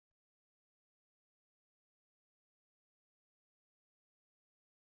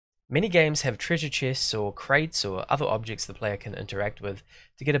Many games have treasure chests or crates or other objects the player can interact with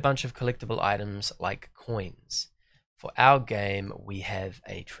to get a bunch of collectible items like coins. For our game, we have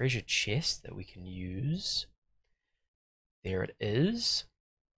a treasure chest that we can use. There it is.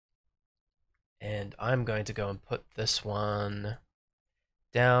 And I'm going to go and put this one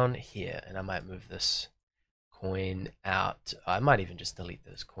down here, and I might move this coin out. I might even just delete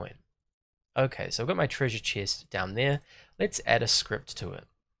this coin. Okay, so I've got my treasure chest down there. Let's add a script to it.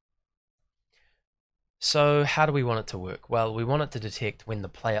 So how do we want it to work? Well, we want it to detect when the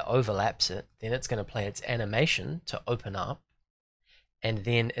player overlaps it, then it's going to play its animation to open up, and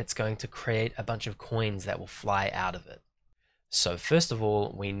then it's going to create a bunch of coins that will fly out of it. So first of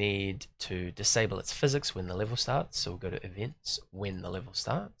all, we need to disable its physics when the level starts. So we'll go to events when the level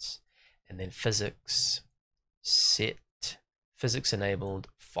starts, and then physics set physics enabled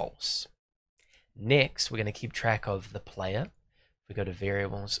false. Next, we're going to keep track of the player. We go to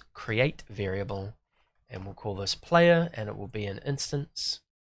variables, create variable, and we'll call this player, and it will be an instance.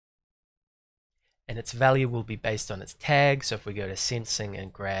 And its value will be based on its tag. So if we go to sensing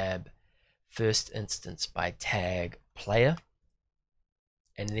and grab first instance by tag player,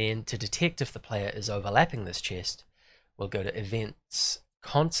 and then to detect if the player is overlapping this chest, we'll go to events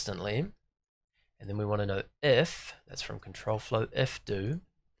constantly, and then we want to know if, that's from control flow, if do,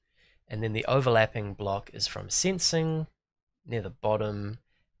 and then the overlapping block is from sensing near the bottom.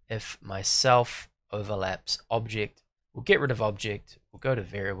 If myself overlaps object, we'll get rid of object, we'll go to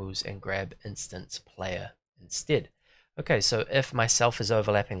variables and grab instance player instead. Okay, so if myself is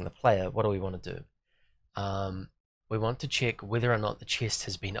overlapping the player, what do we want to do? We want to check whether or not the chest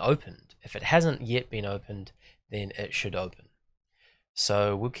has been opened. If it hasn't yet been opened, then it should open.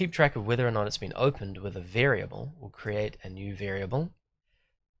 So we'll keep track of whether or not it's been opened with a variable. We'll create a new variable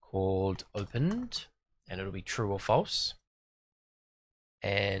called opened, and it'll be true or false.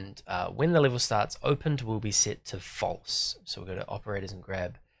 And when the level starts, opened will be set to false. So we'll go to operators and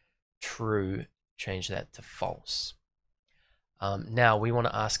grab true, change that to false. Now we want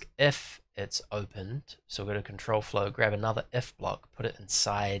to ask if it's opened. So we'll go to control flow, grab another if block, put it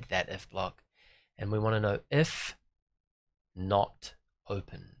inside that if block, and we want to know if not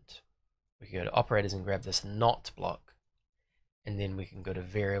opened. We can go to operators and grab this not block, and then we can go to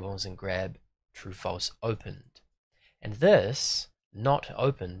variables and grab true false opened. And this not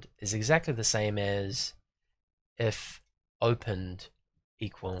opened is exactly the same as if opened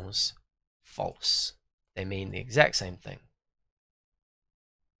equals false. They mean the exact same thing.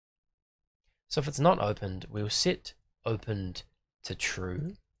 So if it's not opened, we'll set opened to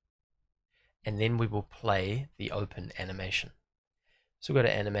true, and then we will play the open animation. So we'll go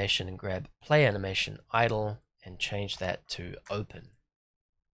to animation and grab play animation idle and change that to open.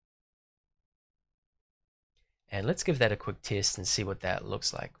 And let's give that a quick test and see what that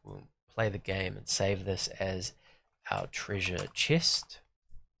looks like. We'll play the game and save this as our treasure chest.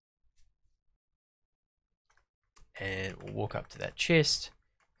 And we'll walk up to that chest,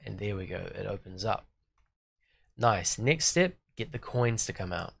 and there we go, it opens up. Nice. Next step, get the coins to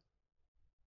come out.